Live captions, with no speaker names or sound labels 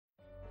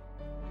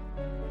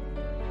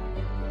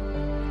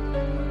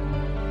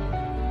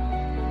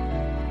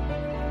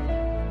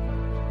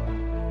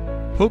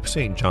Pope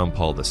St. John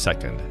Paul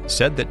II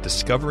said that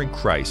discovering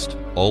Christ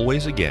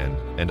always again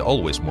and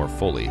always more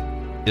fully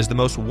is the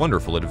most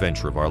wonderful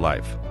adventure of our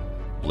life.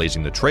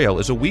 Blazing the Trail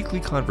is a weekly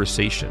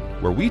conversation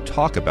where we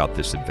talk about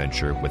this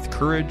adventure with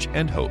courage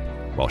and hope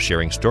while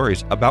sharing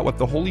stories about what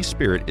the Holy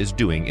Spirit is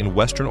doing in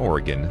Western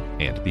Oregon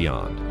and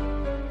beyond.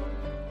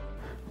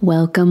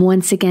 Welcome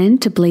once again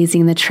to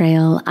Blazing the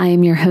Trail. I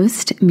am your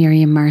host,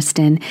 Miriam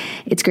Marston.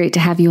 It's great to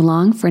have you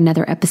along for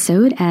another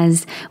episode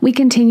as we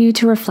continue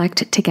to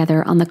reflect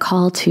together on the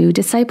call to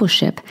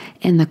discipleship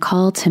and the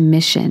call to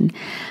mission.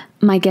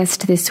 My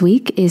guest this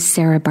week is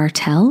Sarah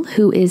Bartel,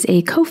 who is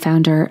a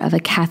co-founder of a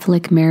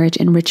Catholic marriage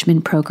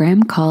enrichment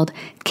program called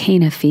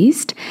Cana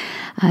Feast.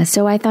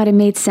 So I thought it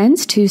made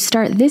sense to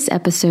start this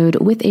episode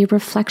with a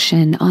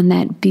reflection on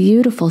that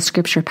beautiful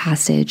scripture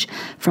passage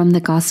from the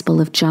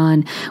Gospel of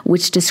John,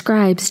 which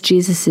describes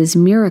Jesus'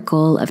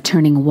 miracle of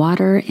turning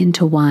water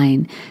into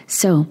wine.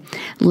 So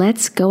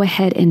let's go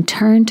ahead and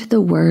turn to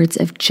the words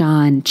of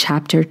John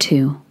chapter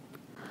 2.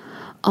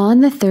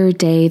 On the third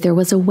day, there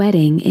was a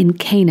wedding in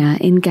Cana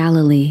in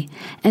Galilee,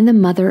 and the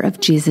mother of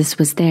Jesus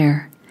was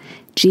there.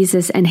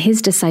 Jesus and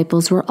his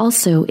disciples were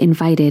also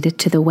invited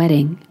to the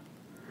wedding.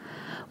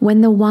 When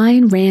the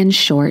wine ran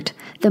short,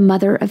 the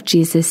mother of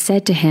Jesus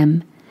said to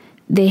him,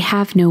 "They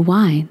have no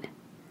wine."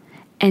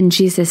 And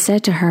Jesus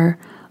said to her,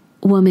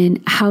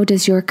 "Woman, how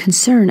does your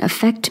concern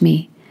affect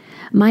me?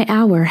 My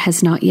hour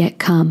has not yet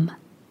come."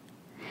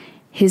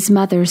 His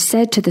mother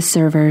said to the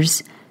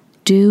servers,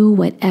 "Do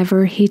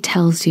whatever he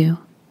tells you."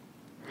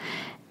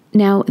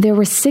 Now there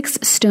were 6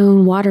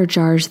 stone water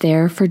jars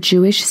there for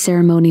Jewish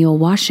ceremonial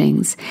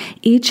washings,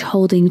 each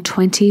holding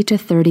 20 to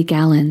 30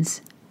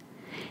 gallons.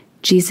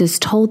 Jesus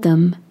told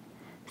them,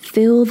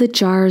 "Fill the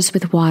jars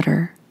with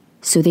water."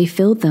 So they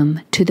filled them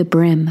to the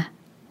brim.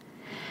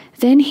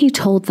 Then he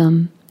told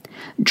them,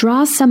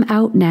 "Draw some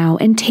out now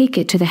and take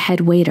it to the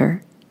head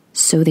waiter."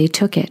 So they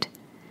took it.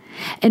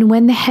 And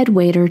when the head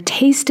waiter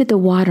tasted the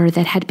water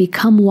that had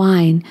become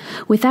wine,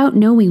 without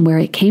knowing where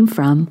it came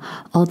from,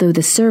 although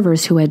the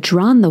servers who had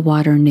drawn the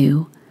water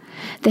knew,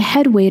 the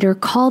head waiter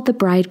called the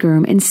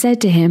bridegroom and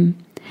said to him,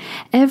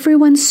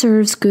 "Everyone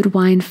serves good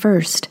wine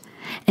first,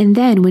 and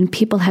then when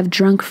people have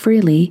drunk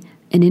freely,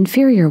 an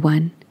inferior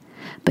one.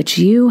 But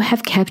you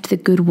have kept the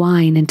good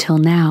wine until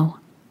now."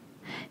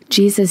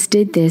 Jesus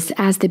did this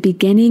as the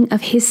beginning of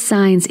his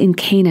signs in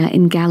Cana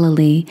in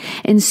Galilee,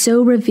 and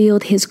so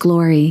revealed his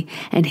glory,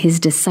 and his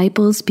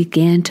disciples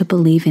began to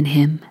believe in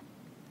him.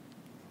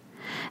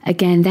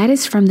 Again, that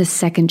is from the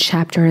 2nd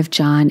chapter of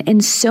John,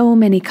 and so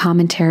many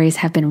commentaries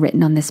have been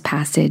written on this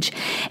passage,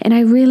 and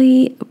I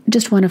really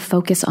just want to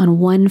focus on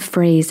one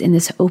phrase in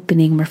this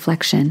opening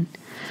reflection.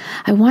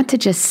 I want to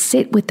just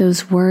sit with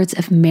those words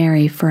of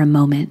Mary for a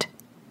moment.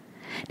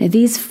 Now,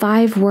 these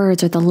 5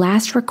 words are the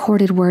last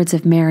recorded words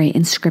of Mary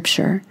in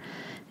Scripture.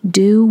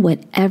 Do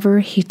whatever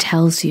he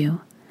tells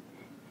you.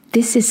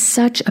 This is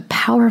such a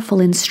powerful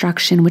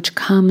instruction which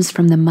comes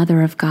from the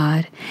Mother of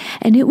God,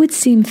 and it would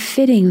seem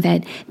fitting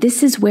that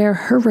this is where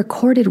her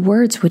recorded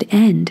words would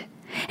end.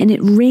 And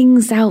it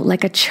rings out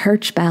like a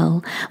church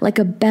bell, like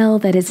a bell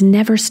that has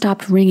never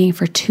stopped ringing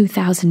for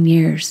 2,000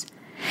 years.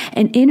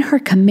 And in her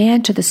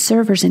command to the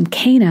servers in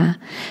Cana,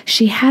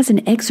 she has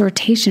an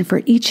exhortation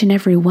for each and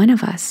every one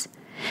of us.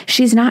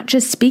 She's not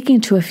just speaking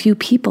to a few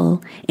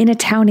people in a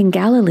town in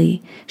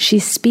Galilee.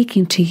 She's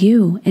speaking to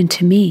you and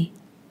to me.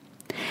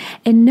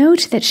 And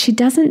note that she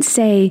doesn't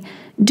say,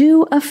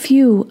 do a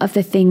few of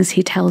the things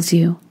he tells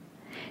you.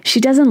 She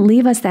doesn't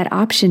leave us that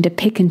option to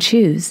pick and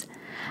choose.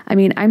 I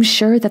mean, I'm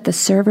sure that the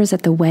servers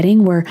at the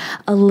wedding were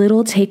a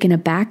little taken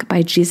aback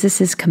by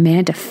Jesus'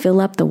 command to fill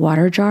up the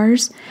water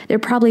jars. They're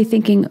probably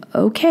thinking,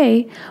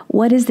 okay,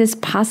 what is this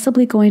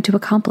possibly going to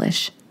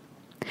accomplish?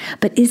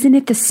 But isn't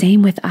it the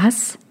same with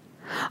us?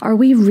 Are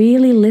we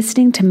really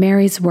listening to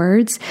Mary's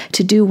words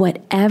to do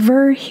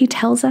whatever he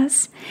tells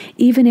us,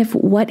 even if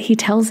what he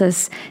tells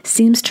us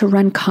seems to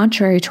run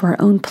contrary to our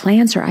own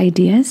plans or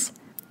ideas?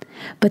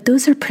 But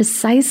those are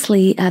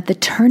precisely the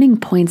turning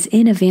points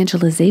in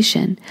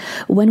evangelization,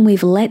 when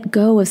we've let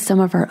go of some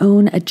of our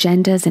own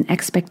agendas and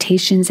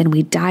expectations and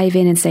we dive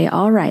in and say,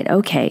 all right,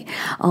 okay,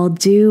 I'll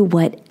do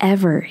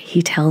whatever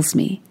he tells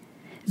me.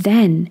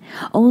 Then,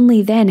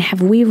 only then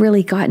have we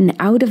really gotten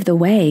out of the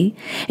way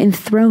and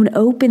thrown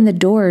open the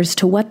doors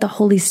to what the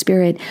Holy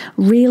Spirit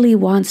really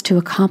wants to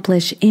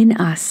accomplish in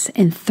us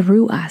and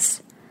through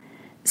us.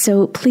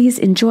 So please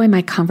enjoy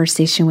my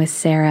conversation with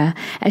Sarah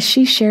as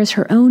she shares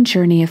her own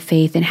journey of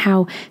faith and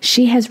how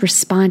she has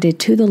responded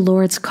to the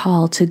Lord's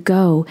call to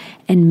go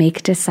and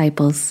make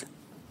disciples.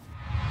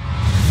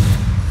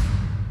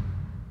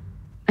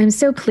 I'm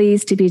so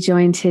pleased to be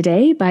joined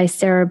today by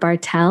Sarah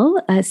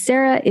Bartel.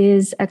 Sarah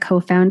is a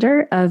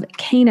co-founder of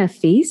Cana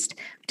Feast,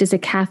 which is a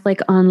Catholic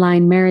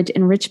online marriage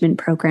enrichment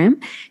program.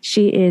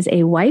 She is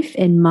a wife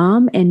and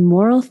mom and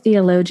moral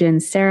theologian.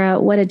 Sarah,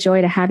 what a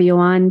joy to have you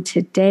on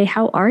today.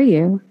 How are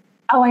you?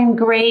 Oh, I'm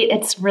great.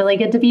 It's really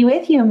good to be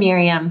with you,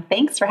 Miriam.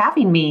 Thanks for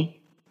having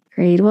me.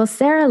 Great. Well,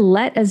 Sarah,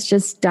 let us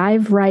just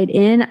dive right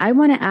in. I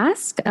want to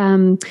ask,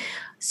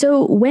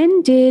 So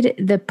when did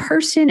the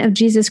person of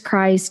Jesus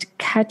Christ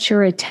catch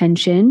your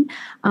attention?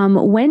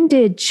 When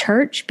did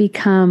church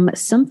become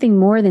something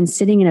more than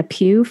sitting in a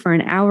pew for an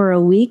hour a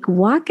week?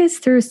 Walk us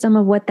through some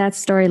of what that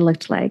story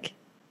looked like.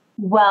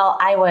 Well,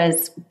 I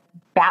was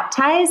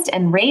baptized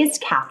and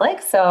raised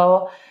Catholic.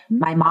 So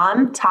my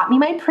mom taught me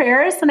my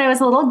prayers when I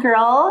was a little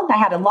girl. I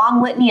had a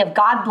long litany of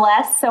God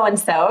bless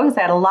so-and-so, because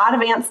I had a lot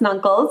of aunts and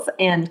uncles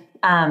and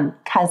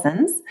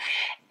cousins.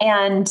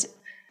 And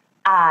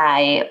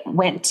I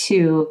went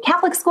to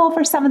Catholic school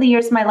for some of the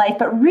years of my life,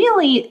 but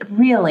really,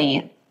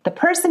 the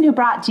person who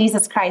brought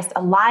Jesus Christ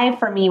alive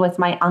for me was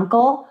my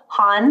uncle,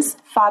 Hans,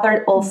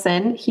 Father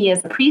Olson. He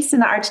is a priest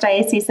in the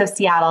Archdiocese of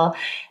Seattle,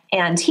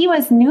 and he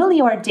was newly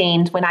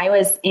ordained when I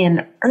was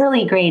in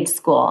early grade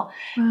school.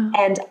 Wow.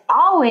 And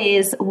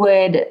always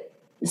would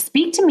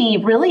speak to me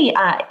really,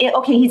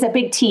 he's a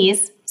big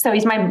tease. So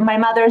he's my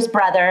mother's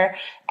brother,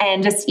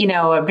 and just,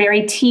 a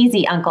very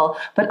teasy uncle,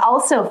 but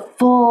also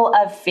full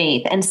of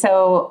faith. And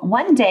so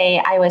one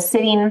day I was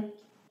sitting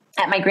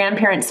at my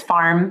grandparents'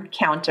 farm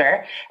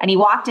counter, and he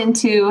walked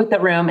into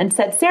the room and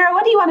said, "Sarah,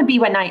 what do you want to be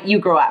when you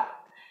grow up?"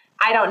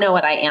 I don't know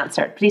what I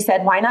answered, but he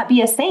said, "Why not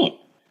be a saint?"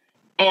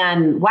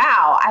 And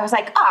wow, I was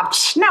like, "Oh,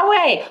 no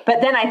way."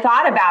 But then I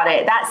thought about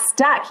it. That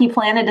stuck. He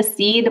planted a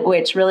seed,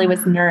 which really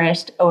was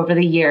nourished over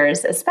the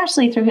years,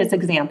 especially through his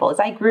example. As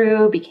I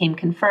grew, became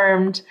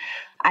confirmed,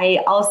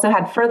 I also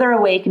had further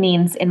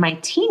awakenings in my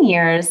teen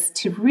years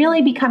to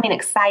really becoming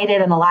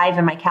excited and alive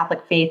in my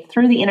Catholic faith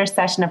through the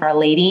intercession of Our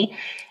Lady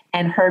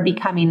and her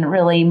becoming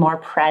really more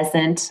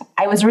present.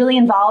 I was really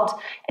involved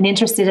and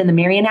interested in the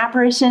Marian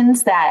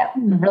apparitions that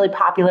were really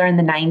popular in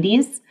the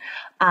 90s.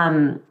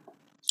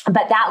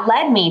 But that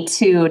led me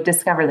to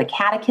discover the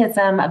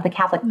Catechism of the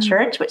Catholic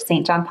Church, which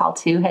St. John Paul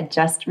II had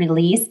just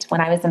released when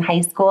I was in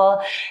high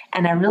school.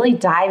 And I really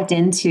dived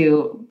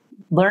into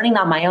learning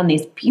on my own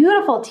these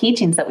beautiful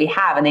teachings that we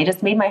have, and they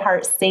just made my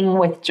heart sing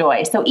with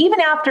joy. So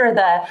even after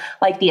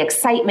the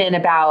excitement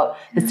about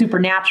the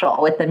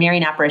supernatural with the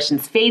Marian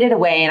apparitions faded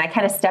away, and I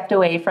kind of stepped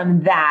away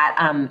from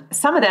that,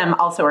 some of them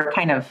also were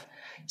kind of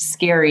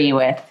scary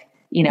with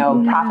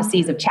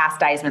prophecies of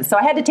chastisement. So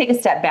I had to take a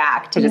step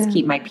back to just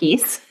keep my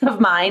peace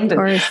of mind.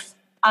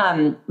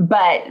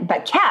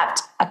 But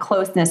kept a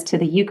closeness to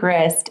the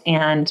Eucharist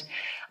and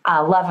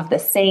love of the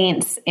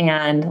saints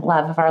and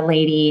love of Our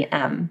Lady,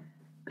 and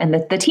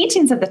the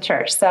teachings of the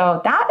church.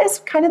 So that is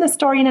kind of the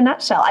story in a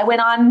nutshell. I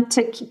went on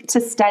to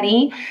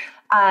study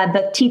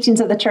the teachings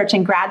of the church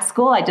in grad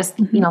school. I just,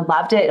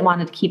 loved it and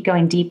wanted to keep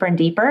going deeper and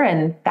deeper.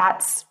 And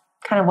that's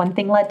kind of one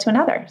thing led to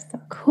another.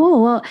 So.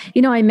 Cool. Well,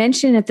 I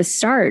mentioned at the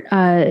start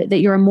that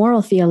you're a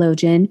moral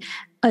theologian.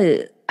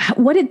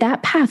 What did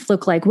that path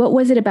look like? What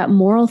was it about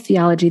moral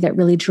theology that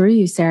really drew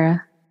you,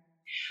 Sarah?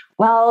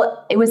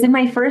 Well, it was in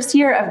my first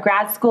year of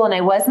grad school, and I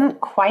wasn't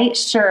quite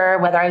sure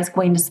whether I was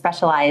going to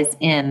specialize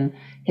in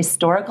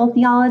historical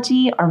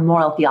theology or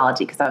moral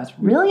theology, because I was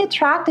really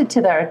attracted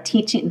to their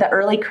teaching, the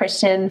early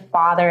Christian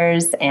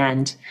fathers,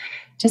 and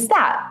just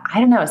that, I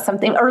don't know,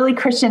 something early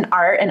Christian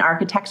art and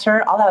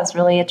architecture, all that was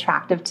really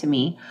attractive to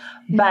me.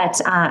 But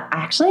I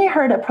actually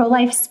heard a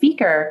pro-life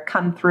speaker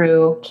come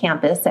through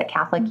campus at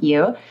Catholic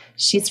U.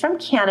 She's from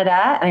Canada,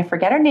 and I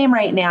forget her name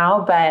right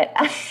now, but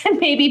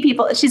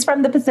she's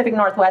from the Pacific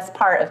Northwest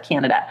part of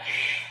Canada.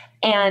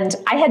 And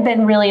I had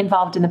been really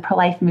involved in the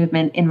pro-life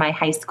movement in my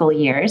high school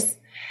years.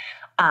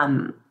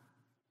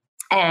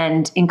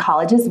 And in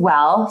college as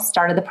well,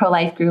 started the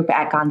pro-life group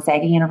at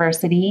Gonzaga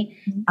University.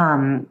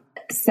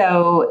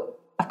 So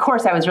of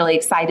course I was really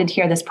excited to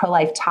hear this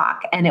pro-life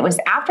talk. And it was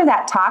after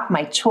that talk,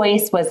 my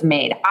choice was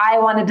made. I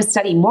wanted to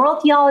study moral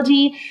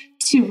theology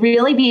to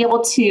really be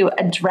able to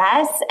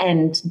address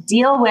and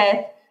deal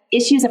with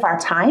issues of our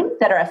time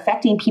that are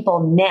affecting people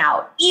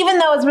now, even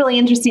though it's really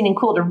interesting and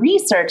cool to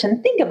research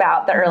and think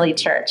about the early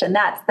church. And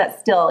that's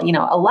still,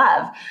 a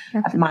love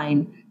of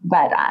mine.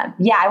 But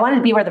I wanted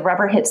to be where the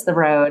rubber hits the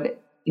road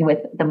with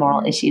the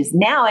moral issues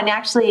now. And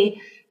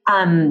actually,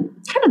 kind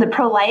of the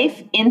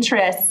pro-life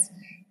interests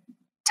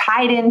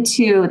tied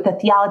into the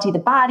theology of the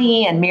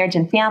body and marriage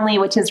and family,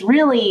 which is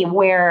really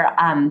where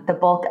the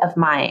bulk of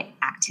my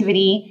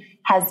activity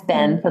has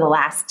been for the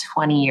last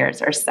 20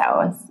 years or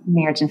so, is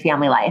marriage and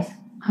family life.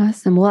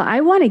 Awesome. Well,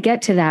 I want to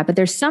get to that, but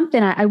there's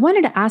something I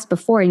wanted to ask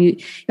before, and you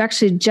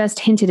actually just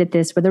hinted at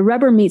this, where the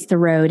rubber meets the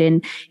road.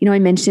 And, I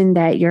mentioned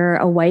that you're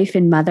a wife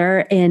and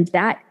mother, and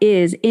that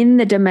is in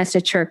the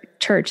domestic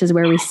church is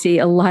where we see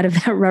a lot of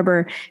that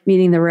rubber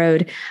meeting the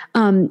road.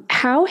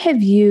 How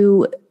have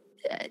you,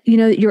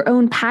 your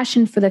own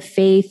passion for the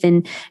faith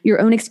and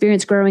your own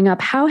experience growing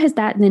up, how has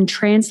that then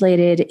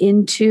translated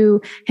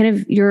into kind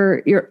of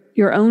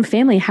your own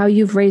family, how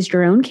you've raised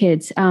your own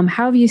kids? How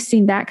have you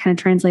seen that kind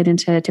of translate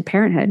into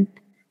parenthood?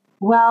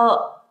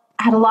 Well,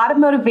 I had a lot of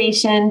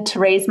motivation to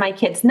raise my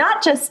kids,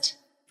 not just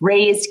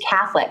raised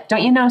Catholic.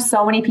 Don't you know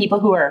so many people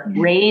who are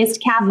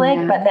raised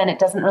Catholic, but then it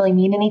doesn't really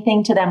mean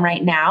anything to them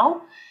right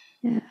now?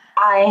 Yeah.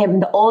 I am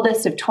the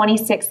oldest of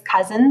 26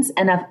 cousins,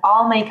 and of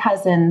all my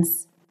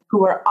cousins, who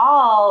were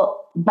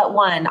all but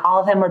one, all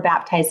of them were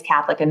baptized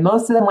Catholic, and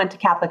most of them went to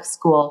Catholic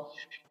school.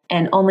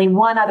 And only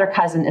one other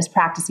cousin is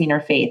practicing her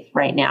faith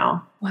right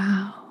now.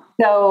 Wow.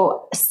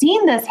 So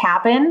seeing this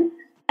happen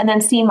and then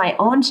seeing my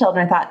own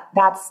children, I thought,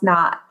 that's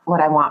not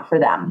what I want for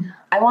them.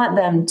 I want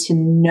them to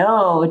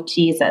know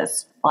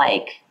Jesus,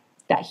 like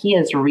that he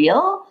is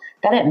real,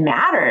 that it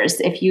matters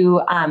if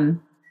you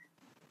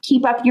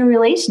keep up your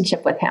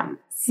relationship with him.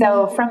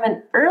 So from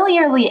an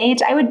early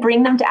age, I would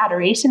bring them to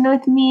adoration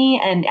with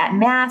me. And at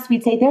Mass,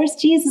 we'd say, there's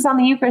Jesus on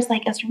the Eucharist.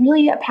 Like, it's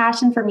really a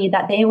passion for me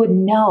that they would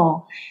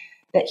know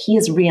that he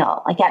is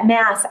real. Like at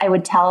Mass, I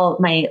would tell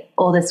my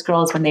oldest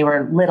girls when they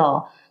were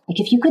little, like,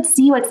 if you could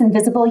see what's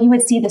invisible, you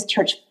would see this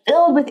church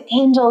filled with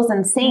angels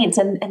and saints,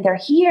 and they're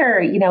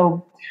here,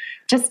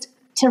 just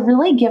to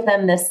really give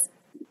them this,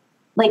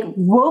 like,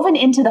 woven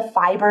into the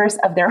fibers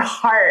of their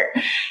heart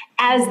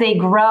as they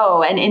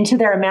grow and into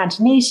their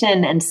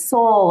imagination and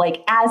soul,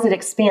 like as it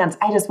expands.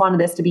 I just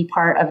wanted this to be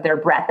part of their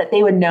breath, that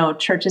they would know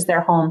church is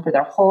their home for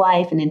their whole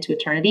life and into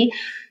eternity.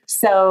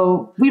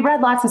 So we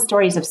read lots of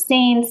stories of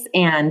saints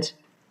and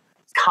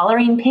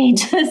coloring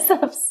pages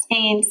of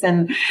saints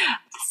and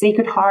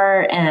Sacred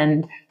Heart.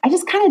 And I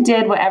just kind of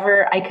did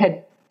whatever I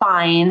could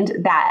find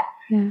that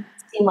seemed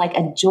like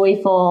a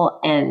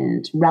joyful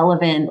and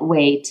relevant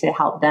way to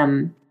help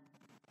them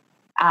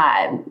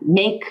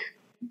make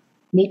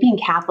being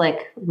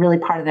Catholic really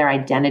part of their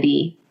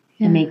identity,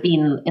 and make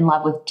being in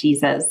love with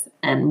Jesus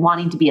and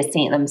wanting to be a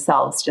saint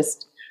themselves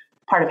just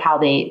part of how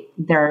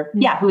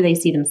who they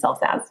see themselves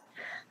as.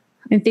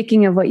 I'm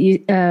thinking of what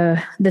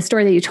the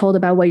story that you told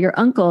about what your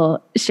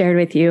uncle shared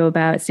with you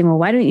about saying, well,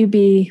 why don't you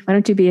be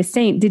a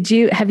saint?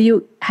 Have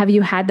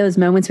you had those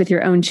moments with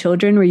your own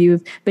children where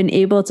you've been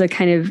able to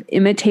kind of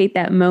imitate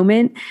that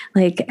moment?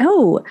 Like,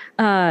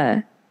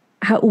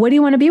 what do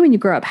you want to be when you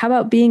grow up? How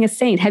about being a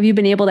saint? Have you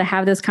been able to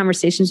have those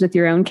conversations with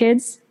your own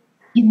kids?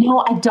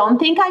 I don't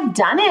think I've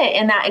done it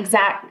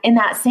in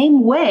that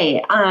same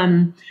way.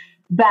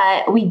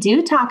 But we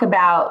do talk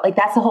about, like,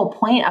 that's the whole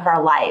point of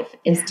our life,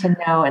 is to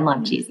know and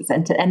love Jesus,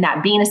 and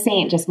that being a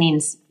saint just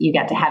means you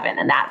get to heaven,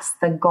 and that's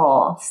the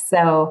goal.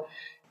 So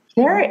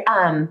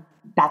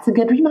that's a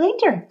good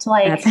reminder to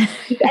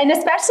and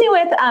especially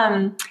with,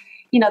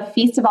 the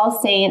Feast of All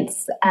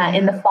Saints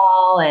in the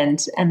fall and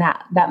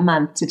that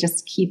month, to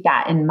just keep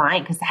that in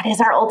mind, because that is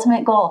our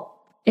ultimate goal.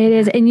 It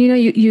is. And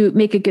you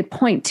make a good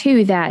point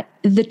too, that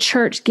the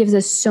church gives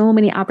us so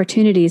many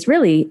opportunities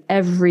really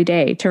every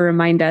day to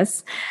remind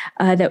us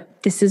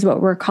that this is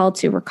what we're called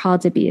to. We're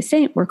called to be a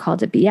saint. We're called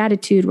to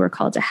beatitude. We're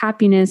called to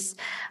happiness,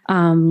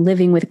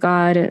 living with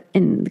God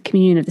in the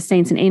communion of the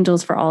saints and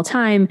angels for all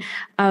time.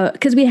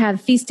 Because we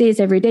have feast days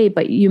every day,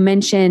 but you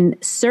mentioned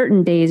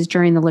certain days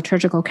during the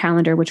liturgical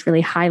calendar, which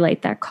really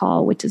highlight that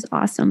call, which is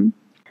awesome.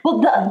 Well,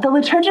 the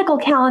liturgical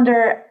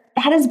calendar,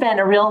 that has been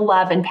a real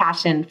love and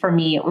passion for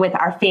me with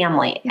our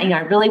family. I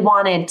really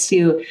wanted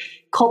to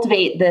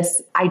cultivate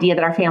this idea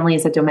that our family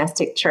is a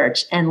domestic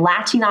church, and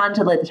latching on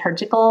to the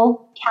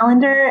liturgical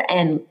calendar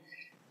and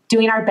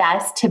doing our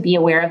best to be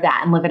aware of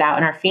that and live it out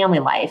in our family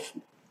life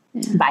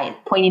by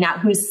pointing out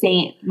who's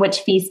saint, which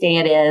feast day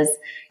it is,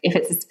 if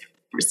it's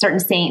a certain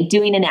saint,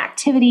 doing an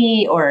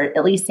activity or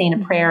at least saying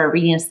a prayer or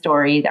reading a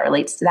story that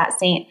relates to that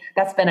saint.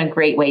 That's been a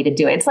great way to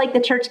do it. It's like the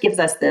church gives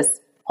us this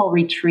whole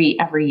retreat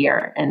every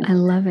year. And I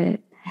love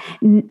it.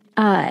 And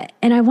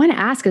I want to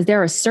ask, is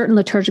there a certain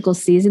liturgical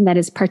season that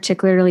is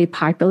particularly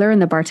popular in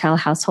the Bartel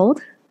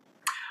household?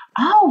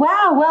 Oh,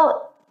 wow.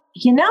 Well,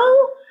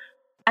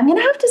 I'm going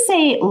to have to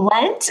say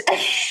Lent.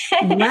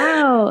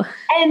 Wow.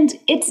 And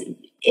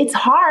it's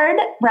hard,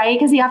 right?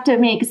 Because you have to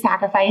make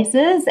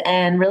sacrifices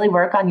and really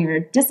work on your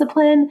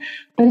discipline,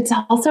 but it's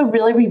also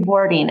really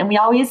rewarding. And we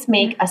always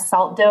make a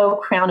salt dough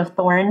crown of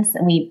thorns,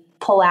 and we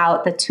pull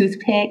out the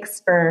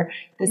toothpicks for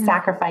the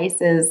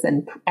sacrifices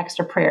and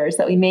extra prayers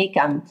that we make.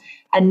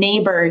 A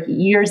neighbor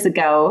years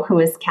ago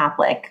who is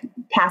Catholic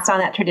passed on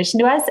that tradition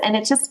to us. And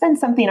it's just been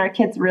something our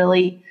kids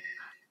really,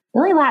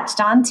 really latched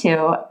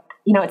onto.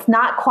 It's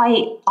not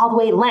quite all the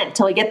way Lent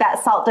till we get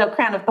that salt dough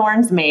crown of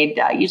thorns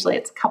made. Usually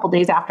it's a couple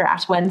days after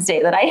Ash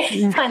Wednesday that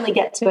I finally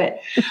get to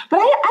it. But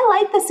I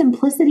like the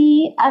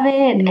simplicity of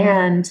it.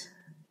 And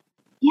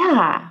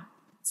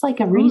it's like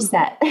a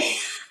reset.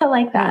 I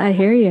like that. I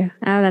hear you.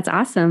 Oh, that's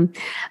awesome.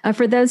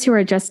 For those who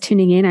are just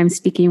tuning in, I'm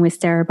speaking with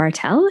Sarah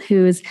Bartel,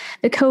 who is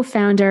the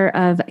co-founder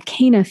of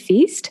Cana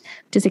Feast,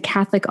 which is a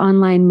Catholic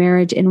online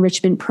marriage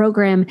enrichment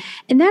program.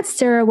 And that's,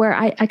 Sarah, where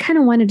I kind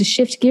of wanted to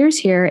shift gears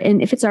here.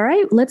 And if it's all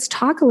right, let's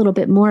talk a little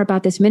bit more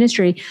about this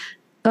ministry.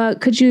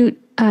 Could you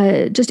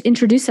just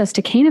introduce us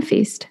to Cana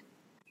Feast?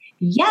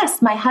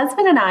 Yes. My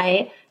husband and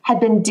I had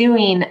been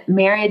doing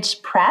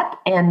marriage prep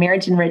and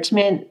marriage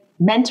enrichment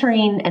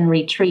mentoring and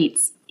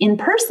retreats in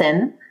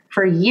person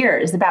for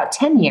years, about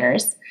 10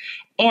 years,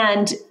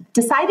 and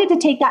decided to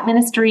take that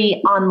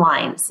ministry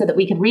online so that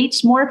we could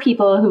reach more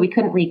people who we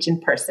couldn't reach in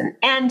person.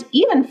 And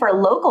even for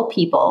local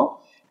people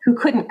who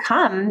couldn't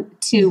come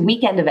to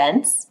weekend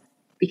events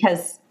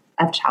because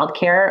of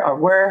childcare or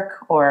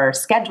work or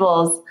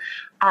schedules,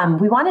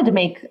 we wanted to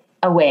make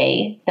a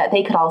way that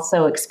they could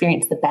also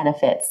experience the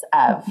benefits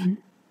of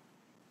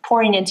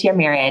pouring into your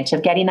marriage,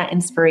 of getting that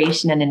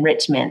inspiration and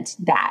enrichment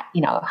that,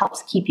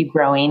 helps keep you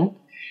growing.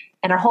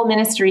 And our whole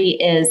ministry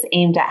is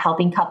aimed at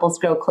helping couples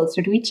grow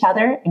closer to each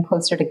other and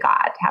closer to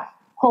God, to have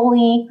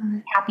holy,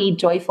 happy,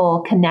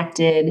 joyful,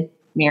 connected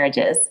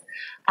marriages.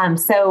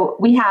 So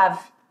we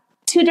have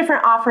 2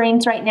 different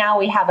offerings right now.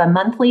 We have a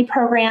monthly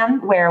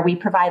program where we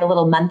provide a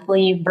little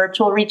monthly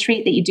virtual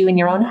retreat that you do in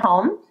your own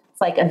home.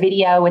 It's like a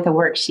video with a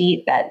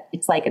worksheet that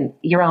it's like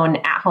your own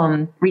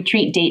at-home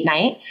retreat date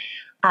night.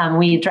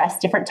 We address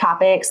different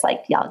topics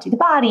like theology of the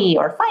body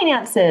or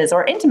finances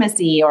or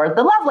intimacy or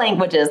the love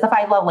languages, the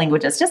 5 love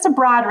languages, just a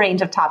broad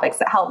range of topics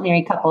that help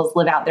married couples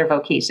live out their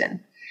vocation.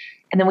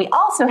 And then we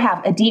also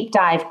have a deep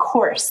dive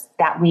course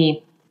that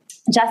we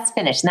just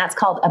finished, and that's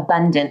called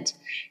Abundant.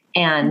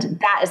 And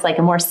that is like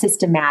a more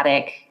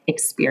systematic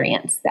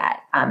experience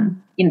that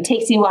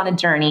takes you on a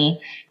journey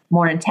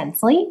more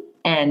intensely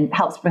and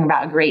helps bring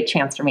about a great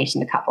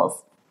transformation to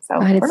couples. So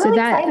we're really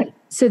excited.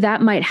 So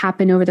that might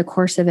happen over the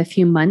course of a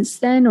few months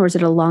then, or is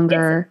it a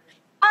longer?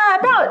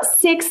 About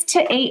 6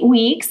 to 8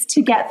 weeks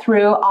to get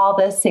through all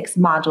the 6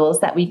 modules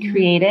that we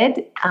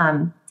created.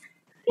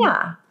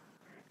 Yeah.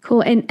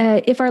 Cool. And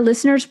if our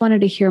listeners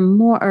wanted to hear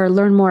more or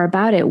learn more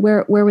about it,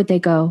 where would they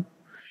go?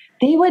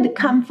 They would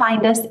come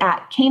find us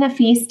at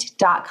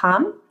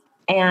canafeast.com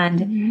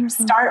and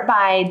start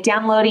by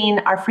downloading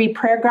our free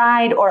prayer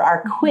guide or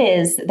our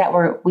quiz that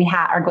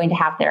are going to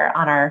have there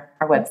on our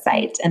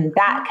website. And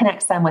that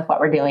connects them with what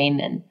we're doing.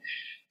 And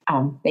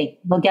they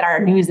will get our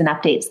news and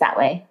updates that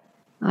way.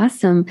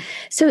 Awesome.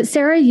 So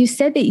Sarah, you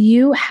said that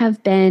you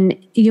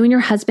and your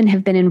husband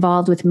have been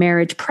involved with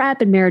marriage prep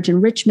and marriage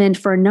enrichment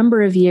for a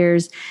number of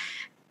years.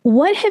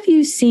 What have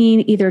you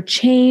seen either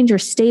change or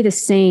stay the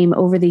same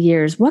over the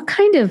years? What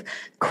kind of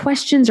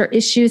questions or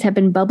issues have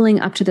been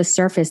bubbling up to the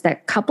surface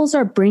that couples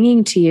are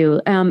bringing to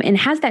you? And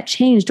has that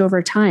changed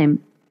over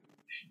time?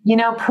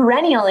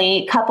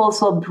 Perennially,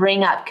 couples will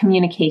bring up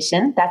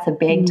communication. That's a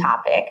big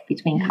topic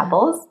between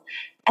couples.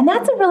 And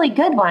that's a really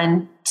good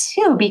one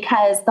too,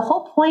 because the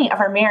whole point of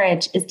our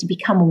marriage is to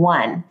become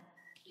one.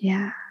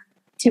 Yeah.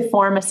 To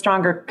form a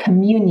stronger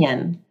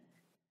communion.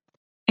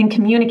 And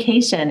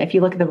communication, if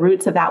you look at the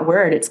roots of that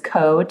word, it's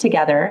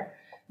together,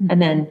 and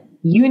then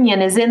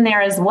union is in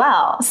there as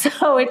well.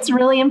 So it's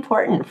really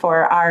important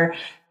for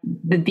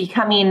the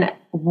becoming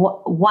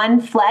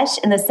one flesh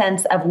in the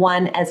sense of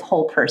one as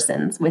whole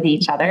persons with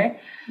each other.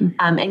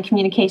 And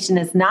communication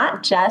is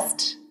not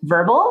just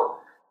verbal,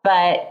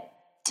 but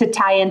to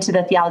tie into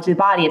the theology of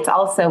the body, it's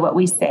also what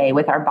we say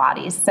with our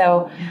bodies.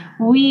 So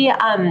we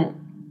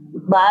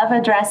love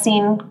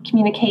addressing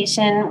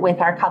communication with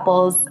our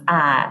couples.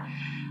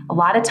 A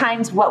lot of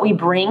times what we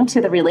bring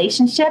to the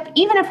relationship,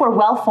 even if we're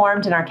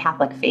well-formed in our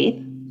Catholic faith,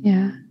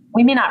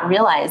 we may not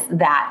realize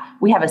that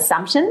we have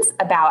assumptions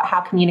about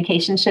how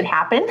communication should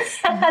happen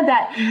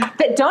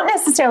that don't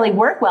necessarily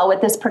work well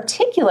with this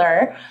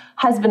particular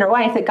husband or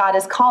wife that God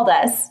has called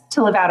us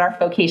to live out our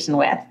vocation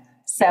with.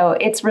 So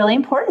it's really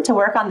important to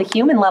work on the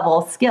human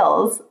level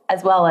skills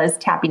as well as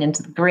tapping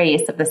into the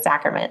grace of the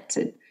sacrament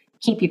to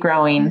keep you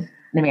growing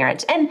the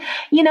marriage. And,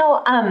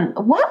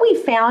 what we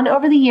found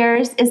over the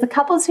years is the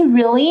couples who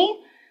really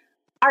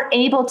are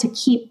able to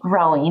keep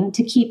growing,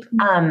 to keep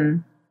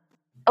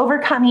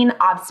overcoming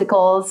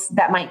obstacles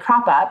that might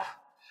crop up.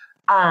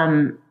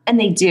 And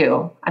they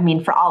do.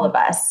 For all of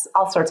us,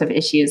 all sorts of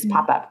issues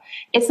pop up.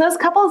 It's those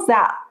couples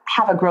that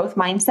have a growth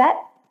mindset.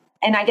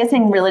 And I guess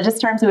in religious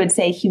terms, we would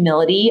say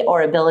humility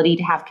or ability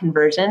to have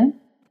conversion,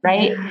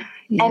 right?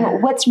 Yeah.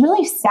 And what's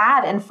really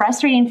sad and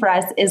frustrating for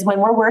us is when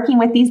we're working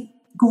with these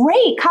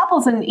great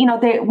couples and,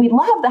 we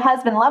love the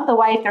husband, love the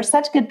wife. They're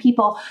such good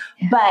people,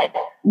 but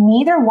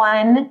neither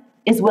one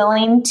is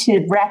willing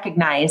to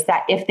recognize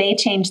that if they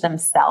change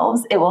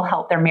themselves, it will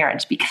help their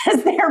marriage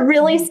because they're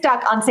really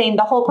stuck on saying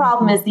the whole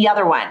problem is the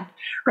other one,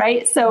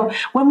 right? So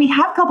when we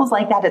have couples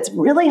like that, it's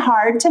really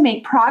hard to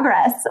make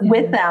progress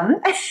with them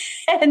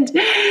and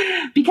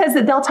because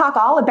they'll talk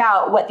all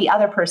about what the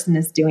other person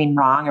is doing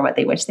wrong or what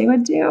they wish they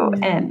would do.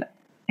 And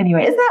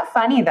anyway, isn't that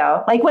funny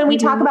though? Like when we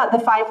talk about the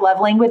 5 love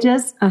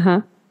languages,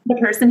 the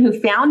person who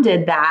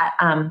founded that,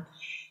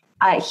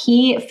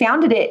 he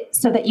founded it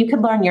so that you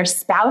could learn your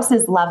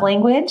spouse's love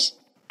language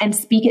and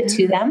speak it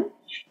to them.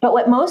 But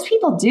what most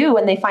people do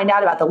when they find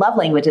out about the love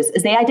languages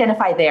is they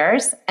identify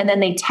theirs and then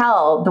they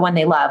tell the one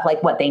they love,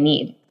 like what they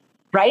need,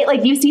 right?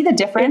 Like you see the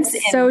difference.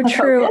 It's so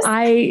true.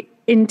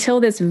 Until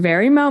this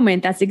very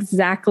moment, that's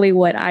exactly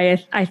what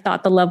I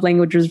thought the love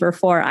languages were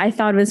for. I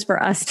thought it was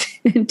for us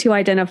to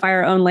identify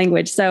our own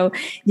language. So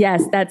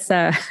yes, that's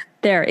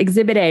there,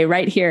 Exhibit A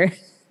right here.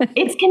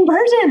 It's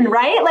conversion,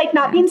 right? Like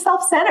not being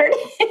self-centered.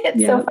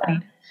 It's so funny.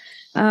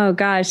 Oh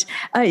gosh.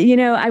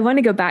 I want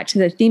to go back to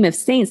the theme of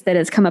saints that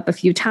has come up a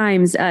few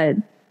times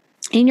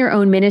in your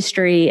own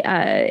ministry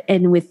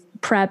and with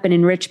prep and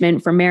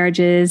enrichment for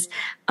marriages.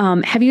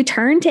 Have you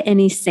turned to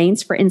any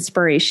saints for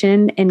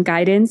inspiration and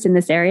guidance in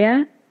this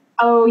area?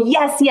 Oh,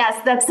 yes.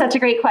 That's such a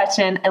great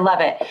question. I love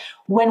it.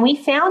 When we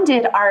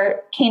founded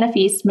our Cana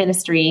Feast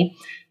ministry,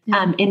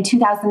 In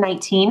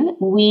 2019.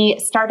 We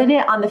started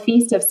it on the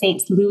feast of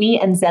Saints Louis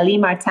and Zélie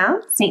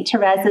Martin, Saint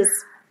Therese's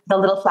The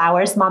Little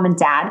Flowers mom and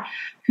dad,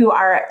 who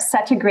are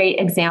such a great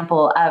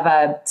example of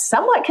a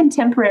somewhat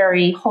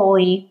contemporary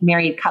holy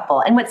married couple.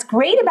 And what's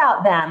great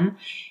about them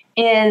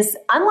is,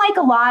 unlike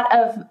a lot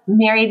of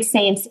married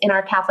saints in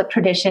our Catholic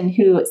tradition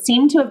who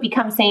seem to have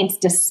become saints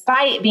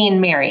despite being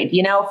married,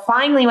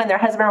 finally when their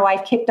husband or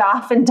wife kicked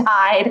off and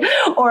died,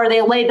 or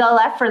they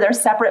left for their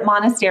separate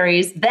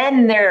monasteries,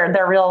 then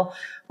their real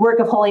work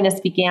of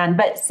holiness began.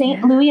 But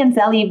Saint Louis and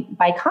Zélie,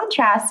 by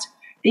contrast,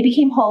 they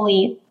became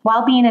holy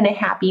while being in a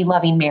happy,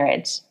 loving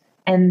marriage.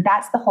 And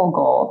that's the whole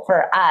goal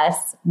for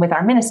us with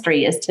our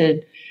ministry, is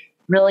to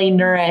really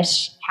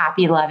nourish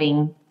happy,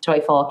 loving,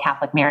 joyful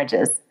Catholic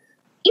marriages,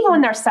 even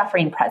when there's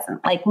suffering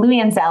present. Like Louis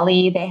and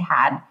Zélie, they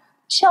had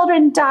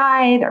children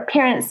die, their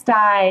parents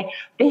die.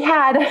 They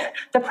had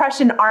the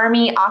Prussian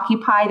army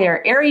occupy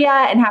their area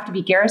and have to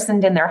be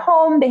garrisoned in their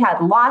home. They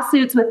had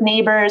lawsuits with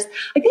neighbors.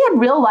 Like, they had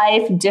real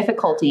life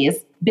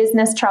difficulties,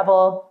 business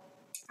trouble.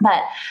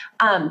 But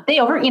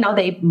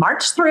they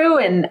marched through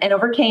and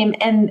overcame,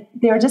 and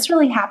they were just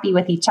really happy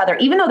with each other,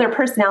 even though their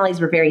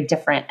personalities were very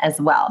different as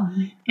well.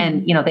 Mm-hmm.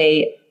 And,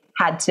 they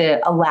had to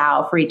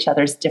allow for each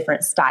other's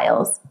different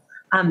styles.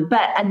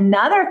 But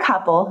another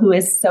couple who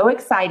is so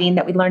exciting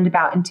that we learned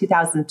about in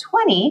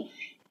 2020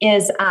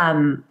 is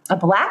a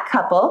Black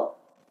couple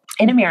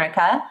in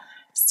America,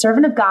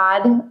 servant of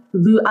God,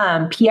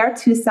 Pierre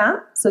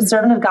Toussaint. So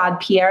servant of God,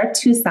 Pierre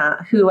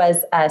Toussaint, who was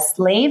a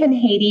slave in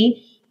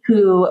Haiti,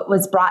 who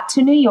was brought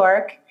to New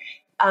York,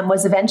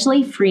 was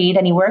eventually freed,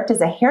 and he worked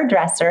as a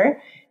hairdresser.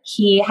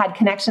 He had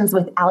connections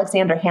with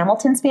Alexander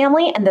Hamilton's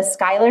family and the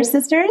Schuyler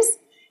sisters.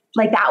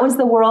 Like, that was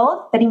the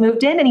world that he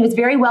moved in, and he was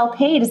very well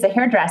paid as a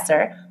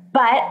hairdresser,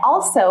 but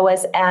also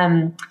was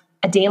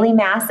a daily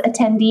mass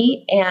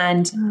attendee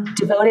and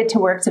devoted to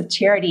works of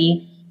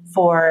charity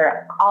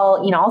for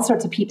all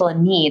sorts of people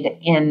in need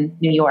in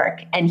New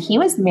York. And he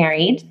was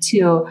married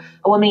to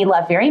a woman he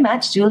loved very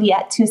much,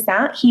 Juliette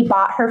Toussaint. He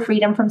bought her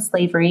freedom from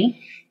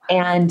slavery,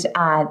 and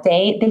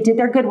they did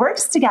their good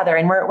works together,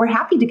 and we're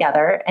happy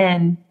together.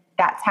 And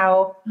that's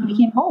how he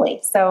became holy.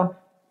 So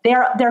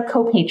they're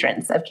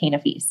co-patrons of Cana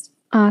Feast.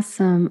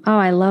 Awesome. Oh,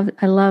 I love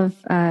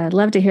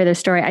to hear their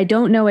story. I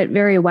don't know it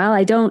very well.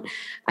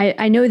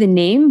 I know the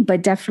name,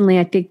 but definitely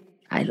I think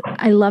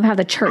I love how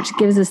the church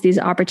gives us these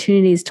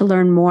opportunities to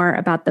learn more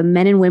about the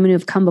men and women who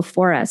have come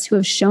before us, who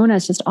have shown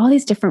us just all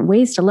these different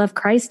ways to love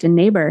Christ and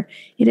neighbor.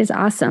 It is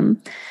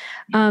awesome.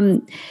 I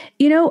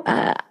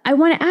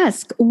want to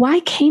ask, why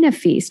Cana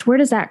Feast? Where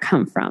does that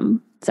come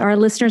from? So our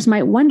listeners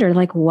might wonder,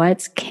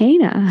 what's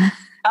Cana?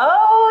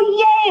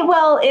 Oh, yay.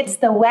 Well, it's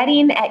the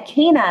wedding at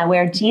Cana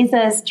where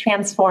Jesus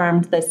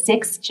transformed the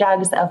 6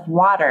 jugs of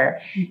water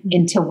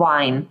into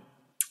wine.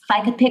 If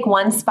I could pick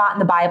one spot in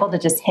the Bible to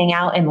just hang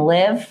out and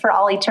live for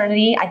all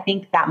eternity, I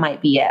think that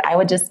might be it. I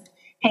would just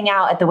hang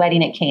out at the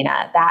wedding at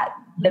Cana.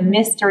 The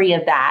mystery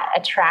of that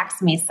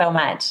attracts me so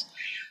much.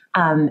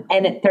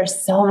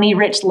 There's so many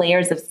rich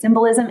layers of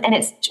symbolism, and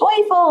it's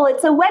joyful.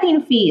 It's a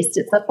wedding feast.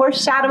 It's a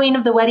foreshadowing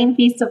of the wedding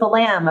feast of the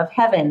Lamb of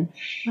heaven.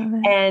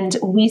 And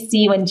we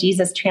see when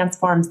Jesus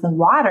transforms the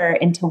water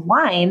into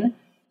wine,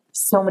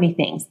 so many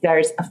things.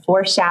 There's a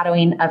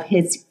foreshadowing of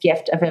his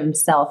gift of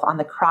himself on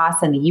the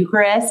cross and the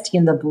Eucharist,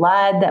 the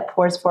blood that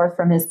pours forth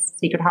from his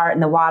Sacred Heart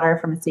and the water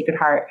from his Sacred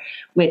Heart,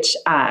 which,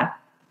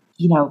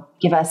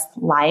 give us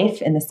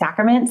life in the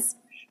sacraments.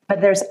 But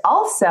there's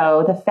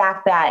also the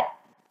fact that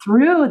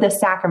through the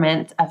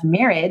sacrament of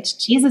marriage,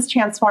 Jesus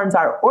transforms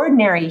our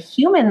ordinary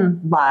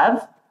human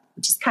love,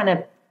 which is kind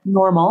of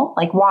normal,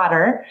 like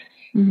water,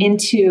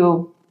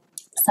 into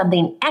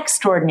something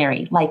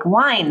extraordinary, like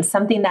wine,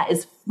 something that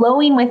is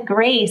flowing with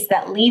grace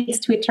that leads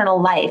to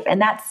eternal life. And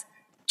that's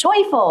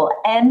joyful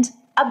and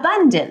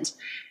abundant.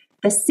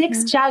 The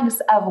 6 jugs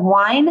of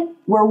wine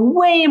were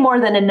way more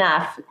than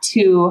enough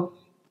to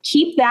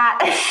keep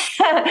that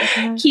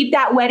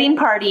wedding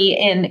party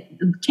in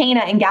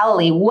Cana in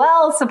Galilee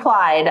well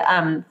supplied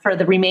for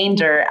the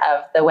remainder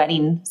of the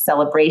wedding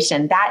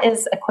celebration. That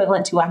is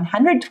equivalent to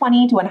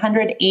 120 to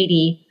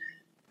 180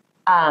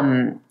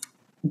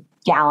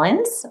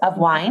 gallons of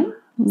wine.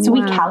 So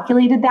we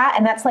calculated that,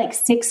 and that's like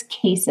 6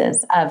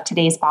 cases of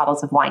today's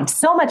bottles of wine.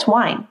 So much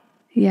wine.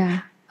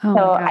 Yeah. Oh,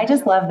 so I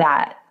just love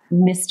that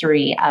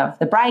mystery of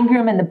the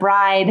bridegroom and the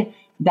bride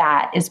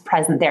that is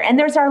present there. And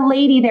there's Our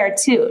Lady there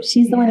too.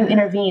 She's the one who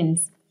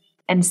intervenes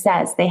and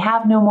says, they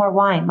have no more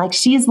wine. Like,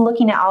 she's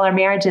looking at all our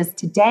marriages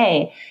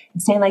today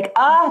and saying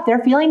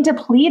they're feeling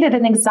depleted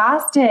and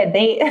exhausted.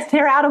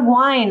 They're out of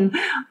wine.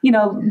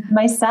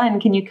 My son,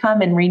 can you come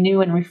and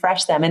renew and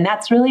refresh them? And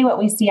that's really what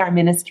we see our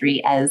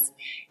ministry as,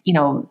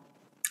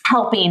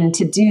 helping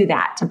to do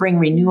that, to bring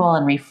renewal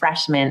and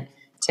refreshment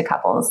to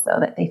couples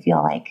so that they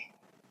feel like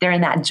they're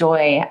in that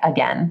joy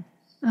again.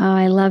 Oh,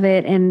 I love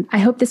it. And I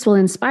hope this will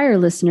inspire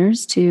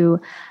listeners to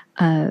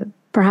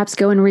perhaps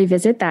go and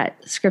revisit that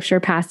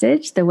scripture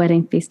passage, the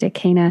wedding feast at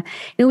Cana.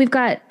 We've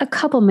got a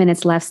couple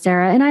minutes left,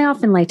 Sarah, and I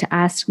often like to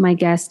ask my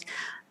guests,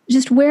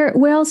 just where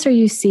else are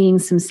you seeing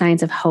some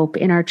signs of hope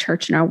in our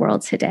church and our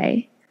world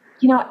today?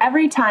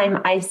 Every time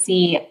I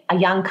see a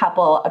young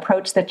couple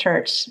approach the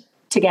church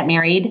to get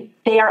married,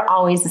 they are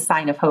always a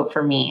sign of hope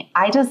for me.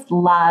 I just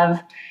love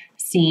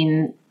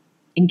seeing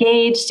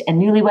engaged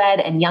and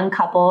newlywed and young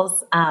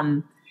couples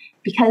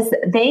because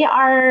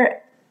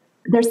they're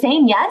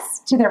saying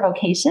yes to their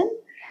vocation.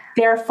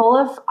 They're full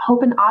of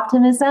hope and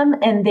optimism,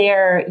 and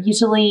they're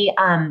usually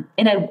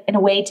in a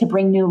way to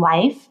bring new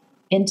life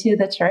into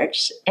the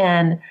church.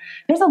 And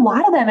there's a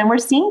lot of them, and we're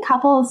seeing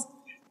couples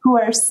who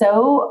are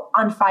so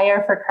on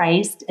fire for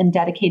Christ and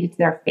dedicated to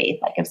their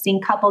faith. Like I've seen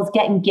couples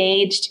get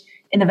engaged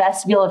in the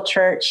vestibule of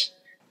church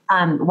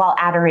while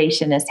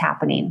adoration is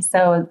happening.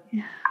 So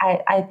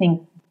I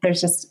think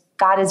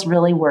God is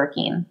really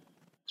working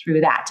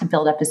through that to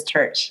build up his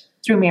church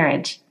through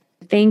marriage.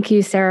 Thank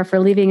you, Sarah, for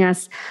leaving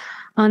us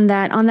on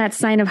that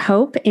sign of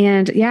hope.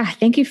 And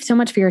thank you so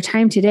much for your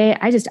time today.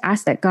 I just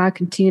ask that God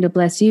continue to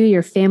bless you,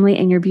 your family,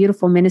 and your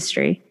beautiful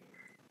ministry.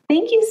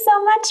 Thank you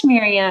so much,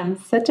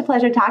 Miriam. Such a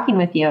pleasure talking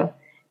with you.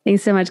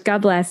 Thanks so much.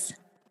 God bless.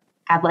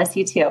 God bless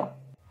you too.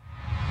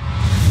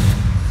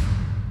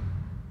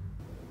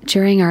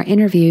 During our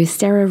interview,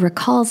 Sarah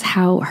recalls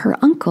how her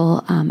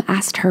uncle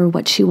asked her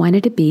what she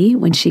wanted to be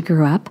when she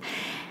grew up.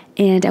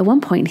 And at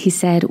one point he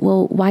said,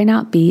 well, why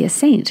not be a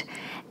saint?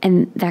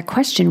 And that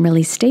question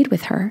really stayed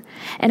with her.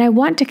 And I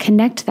want to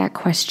connect that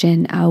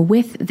question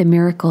with the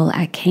miracle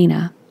at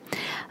Cana.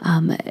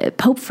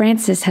 Pope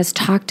Francis has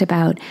talked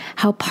about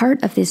how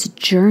part of this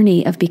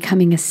journey of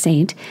becoming a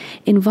saint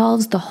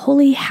involves the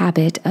holy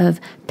habit of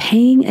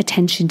paying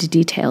attention to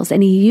details.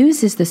 And he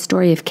uses the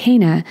story of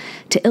Cana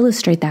to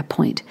illustrate that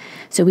point.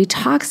 So he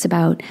talks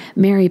about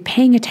Mary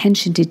paying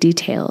attention to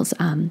details.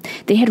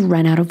 They had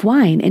run out of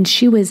wine, and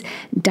she was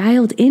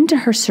dialed into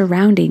her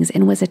surroundings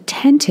and was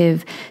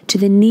attentive to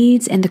the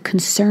needs and the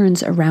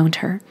concerns around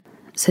her.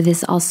 So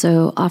this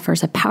also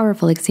offers a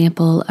powerful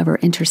example of her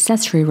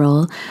intercessory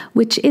role,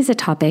 which is a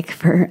topic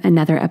for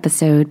another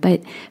episode.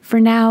 But for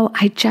now,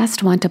 I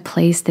just want to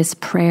place this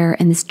prayer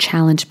and this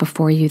challenge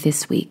before you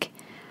this week.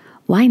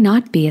 Why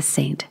not be a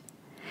saint?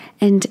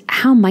 And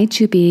how might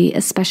you be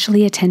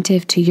especially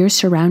attentive to your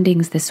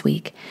surroundings this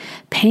week,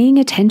 paying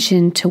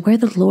attention to where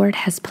the Lord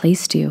has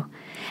placed you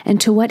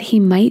and to what he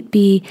might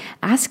be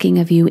asking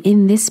of you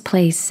in this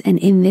place and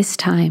in this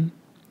time?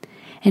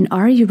 And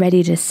are you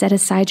ready to set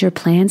aside your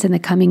plans in the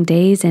coming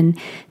days and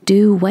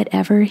do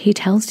whatever he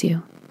tells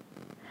you?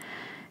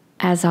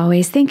 As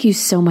always, thank you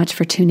so much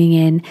for tuning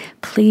in.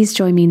 Please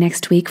join me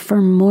next week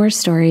for more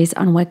stories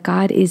on what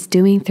God is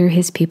doing through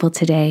his people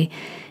today.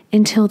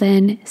 Until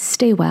then,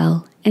 stay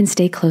well and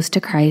stay close to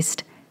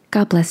Christ.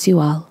 God bless you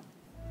all.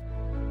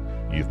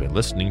 You've been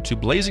listening to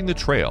Blazing the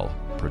Trail,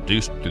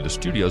 produced through the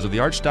studios of the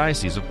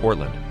Archdiocese of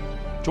Portland.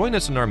 Join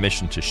us in our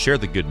mission to share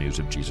the good news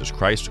of Jesus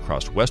Christ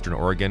across Western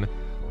Oregon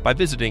by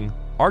visiting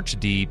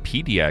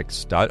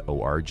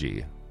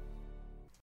archdpdx.org.